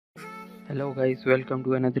Hello guys, welcome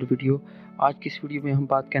to another video. आज की इस वीडियो में हम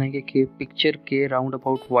बात करेंगे कि पिक्चर के राउंड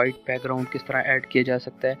अबाउट वाइट बैकग्राउंड किस तरह ऐड किया जा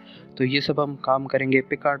सकता है। तो ये सब हम काम करेंगे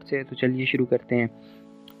पिकआर्ट से। तो चलिए शुरू करते हैं।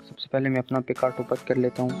 सबसे पहले मैं अपना पिकआर्ट ओपन कर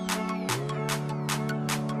लेता हूँ।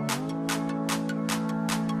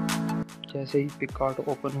 जैसे ही पिकआर्ट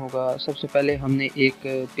ओपन होगा, सबसे पहले हमने एक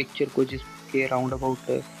पिक्चर को जिसके राउंड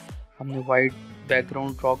अबाउट हमने वाइट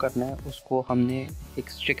बैकग्राउंड ड्रॉ करना है, उसको हमने एक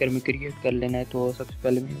स्टिकर में क्रिएट कर लेना है। तो सबसे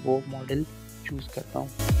पहले मैं वो मॉडल चूज़ करता हूँ।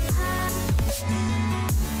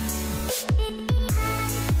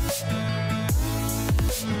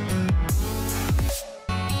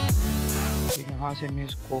 तो यहाँ से मैं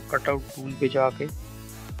इसको कटआउट टूल पे जाके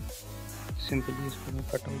सिंपली इसको मैं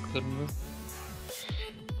कटआउट करूँगा।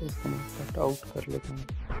 तो इसको मैं कटआउट कर लेता हूँ।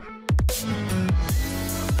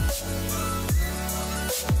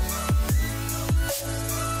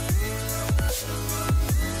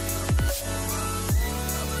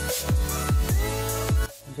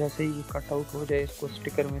 जैसे ही ये कटआउट हो जाए, इसको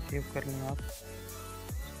स्टिकर में सेव कर लें आप।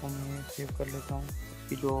 इसको मैं सेव कर लेता हूँ।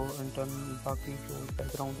 इसकी जो इंटरनल बाकी जो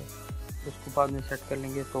बैकग्राउंड है उसको बाद में सेट कर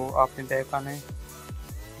लेंगे। तो आपने बैक आना है,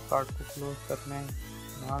 कार्ड को क्लोज करना है।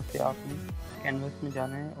 यहाँ से आपने कैनवस में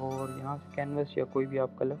जाना है और यहाँ से कैनवस या कोई भी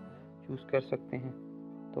आप कलर चूज़ कर सकते हैं।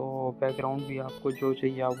 तो बैकग्राउंड भी आपको जो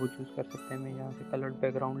चाहिए आप वो चूज़ कर सकते हैं। मैं यहाँ से कलर्ड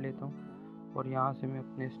बैकग्राउंड लेता हूँ और यहाँ से मैं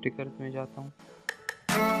अपने स्टिकर में जाता हूँ।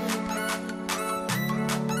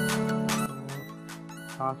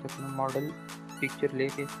 यहाँ से अपना मॉडल पिक्चर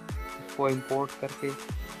लेके इसको इंपोर्ट करके,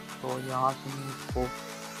 तो यहाँ से मैं इसको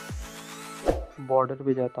बॉर्डर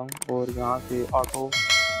पे जाता हूँ और यहाँ से ऑटो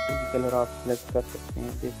कलर आप सेलेक्ट कर सकते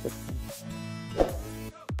हैं, देख सकते हैं।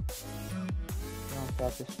 यहाँ से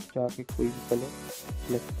आप जाके कोई भी कलर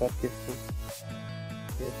सेलेक्ट करके इसको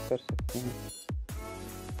सेव कर सकते हैं।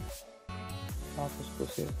 आप इसको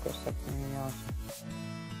सेव कर सकते हैं। यहाँ से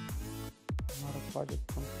हमारा प्रोजेक्ट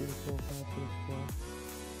कंप्लीट हो गया। तो इसको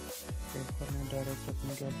सेव करना डायरेक्ट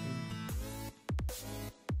अपनी गैलरी में।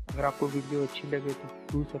 अगर आपको वीडियो अच्छी लगे तो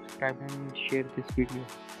do subscribe and share this video.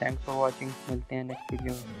 Thanks for watching. मिलते हैं नेक्स्ट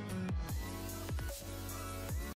वीडियो में।